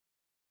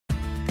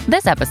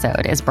This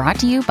episode is brought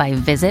to you by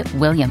Visit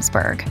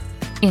Williamsburg.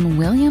 In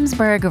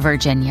Williamsburg,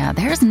 Virginia,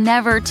 there's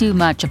never too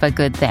much of a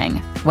good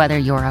thing. Whether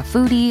you're a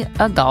foodie,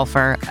 a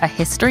golfer, a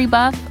history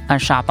buff, a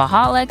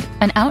shopaholic,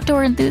 an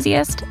outdoor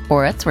enthusiast,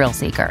 or a thrill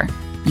seeker,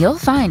 you'll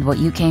find what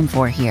you came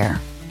for here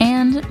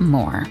and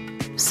more.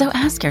 So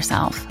ask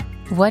yourself,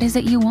 what is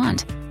it you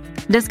want?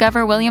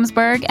 Discover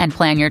Williamsburg and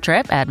plan your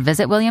trip at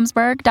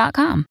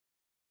visitwilliamsburg.com.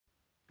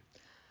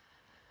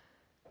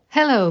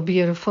 Hello,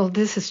 beautiful.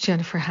 This is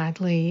Jennifer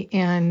Hadley,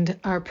 and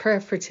our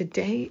prayer for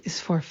today is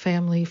for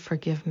family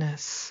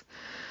forgiveness.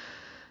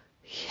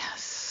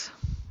 Yes,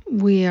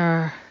 we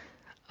are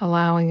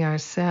allowing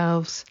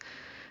ourselves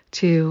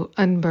to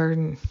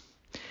unburden,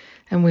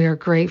 and we are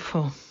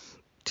grateful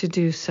to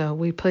do so.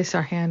 We place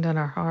our hand on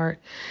our heart,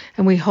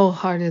 and we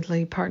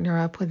wholeheartedly partner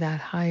up with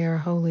that higher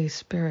Holy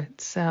Spirit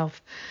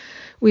self.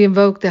 We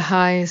invoke the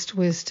highest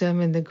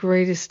wisdom and the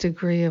greatest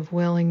degree of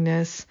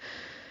willingness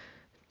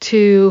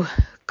to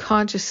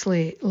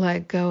consciously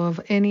let go of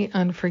any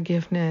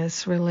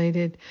unforgiveness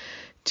related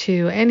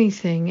to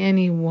anything,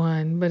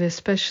 anyone, but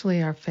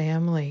especially our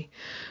family.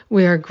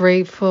 We are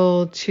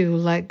grateful to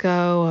let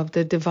go of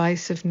the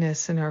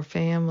divisiveness in our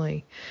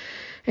family.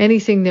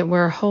 Anything that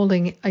we're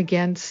holding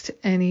against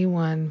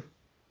anyone,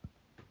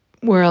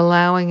 we're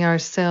allowing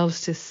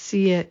ourselves to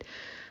see it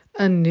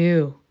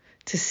anew,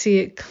 to see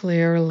it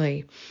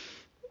clearly.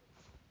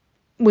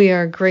 We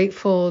are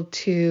grateful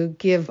to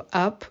give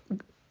up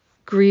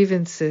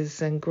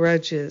grievances and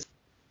grudges.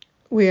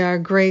 We are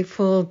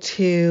grateful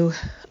to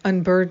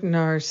unburden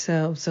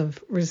ourselves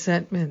of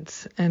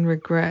resentments and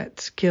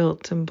regrets,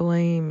 guilt and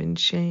blame and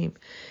shame.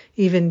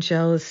 Even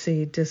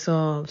jealousy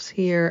dissolves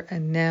here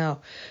and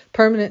now,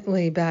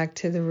 permanently back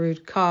to the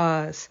root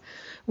cause.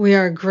 We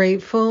are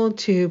grateful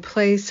to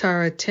place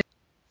our attention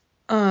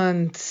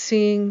on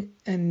seeing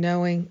and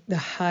knowing the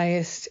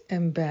highest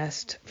and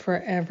best for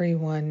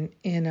everyone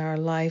in our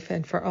life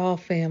and for all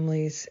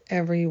families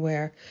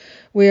everywhere.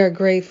 We are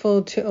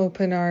grateful to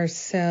open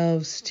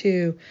ourselves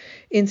to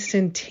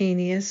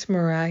instantaneous,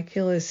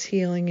 miraculous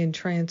healing and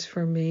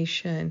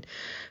transformation,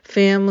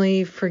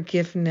 family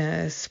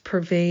forgiveness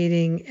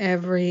pervading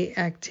every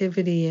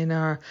activity in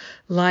our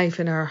life,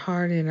 in our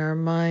heart, in our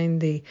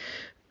mind. The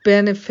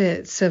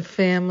benefits of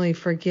family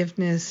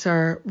forgiveness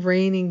are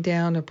raining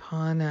down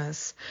upon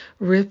us,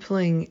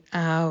 rippling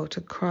out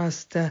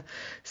across the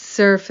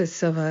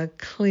surface of a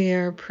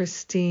clear,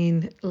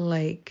 pristine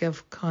lake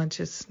of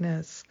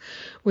consciousness.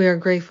 We are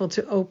grateful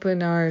to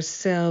open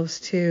ourselves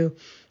to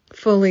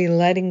fully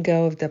letting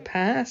go of the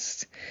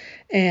past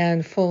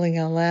and fully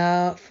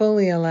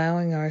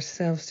allowing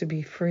ourselves to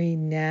be free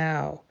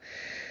now.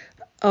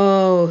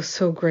 Oh,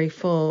 so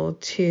grateful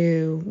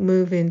to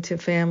move into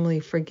family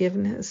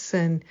forgiveness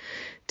and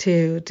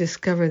to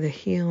discover the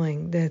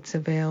healing that's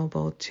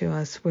available to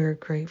us. We're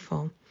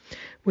grateful.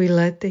 We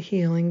let the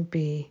healing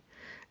be,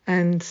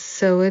 and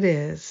so it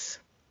is.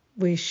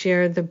 We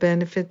share the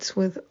benefits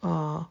with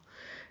all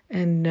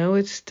and know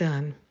it's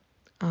done.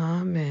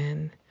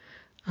 Amen.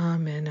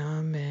 Amen.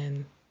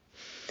 Amen.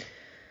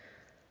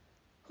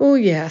 Oh,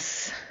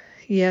 yes.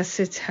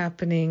 Yes, it's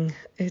happening.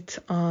 It's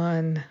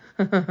on.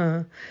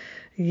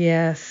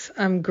 Yes,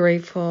 I'm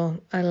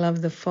grateful. I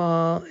love the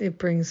fall. It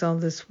brings all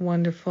this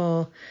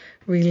wonderful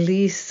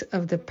release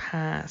of the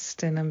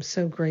past, and I'm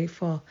so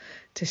grateful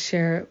to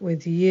share it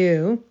with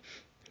you,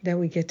 that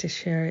we get to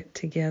share it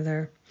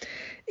together.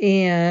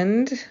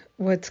 And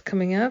what's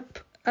coming up?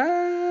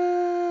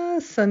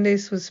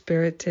 Sundays with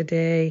Spirit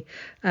today.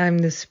 I'm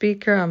the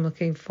speaker. I'm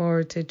looking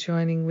forward to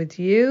joining with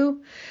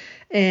you.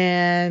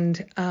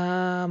 And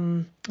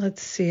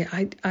let's see,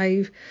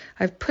 I've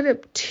put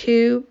up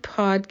 2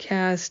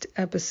 podcast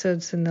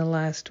episodes in the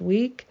last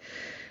week,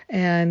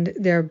 and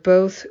they're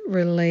both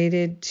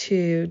related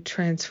to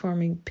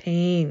transforming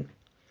pain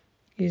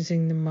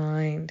using the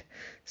mind.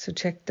 So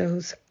check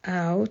those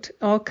out.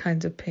 All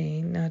kinds of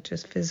pain, not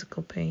just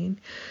physical pain,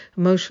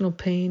 emotional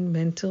pain,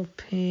 mental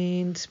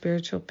pain,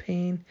 spiritual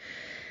pain.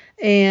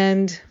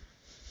 And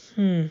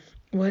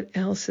what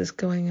else is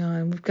going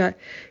on? We've got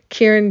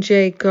Karen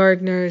J.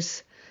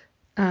 Gardner's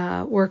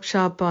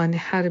workshop on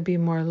how to be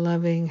more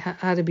loving,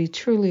 how to be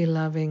truly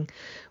loving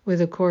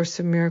with A Course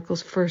of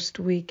Miracles, first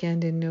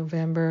weekend in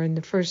November. And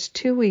the first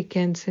 2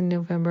 weekends in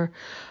November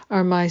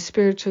are my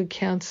spiritual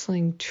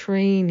counseling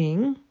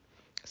training.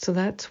 So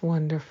that's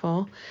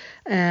wonderful.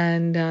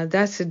 And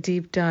that's a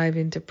deep dive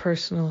into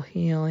personal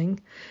healing,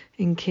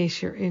 in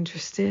case you're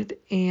interested.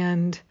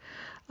 And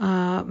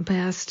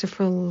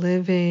Masterful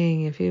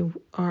Living, if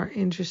you are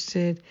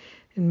interested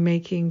in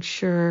making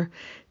sure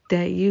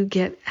that you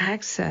get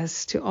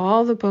access to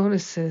all the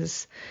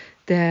bonuses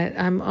that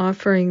I'm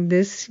offering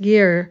this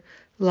year,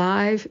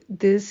 live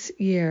this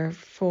year,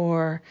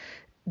 for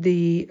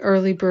the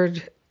early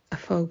bird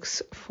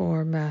folks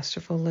for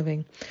Masterful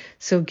Living.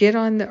 So get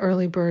on the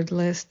early bird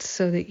list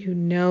so that you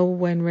know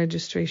when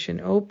registration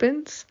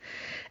opens,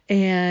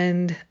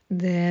 and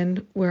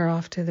then we're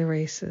off to the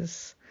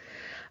races.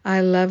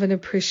 I love and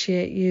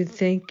appreciate you.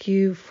 Thank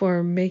you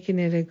for making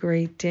it a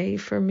great day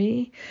for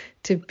me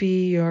to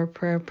be your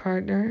prayer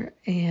partner.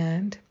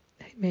 And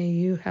May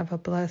you have a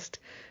blessed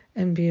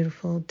and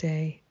beautiful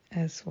day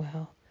as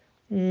well.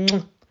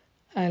 Mwah.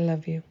 I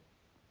love you.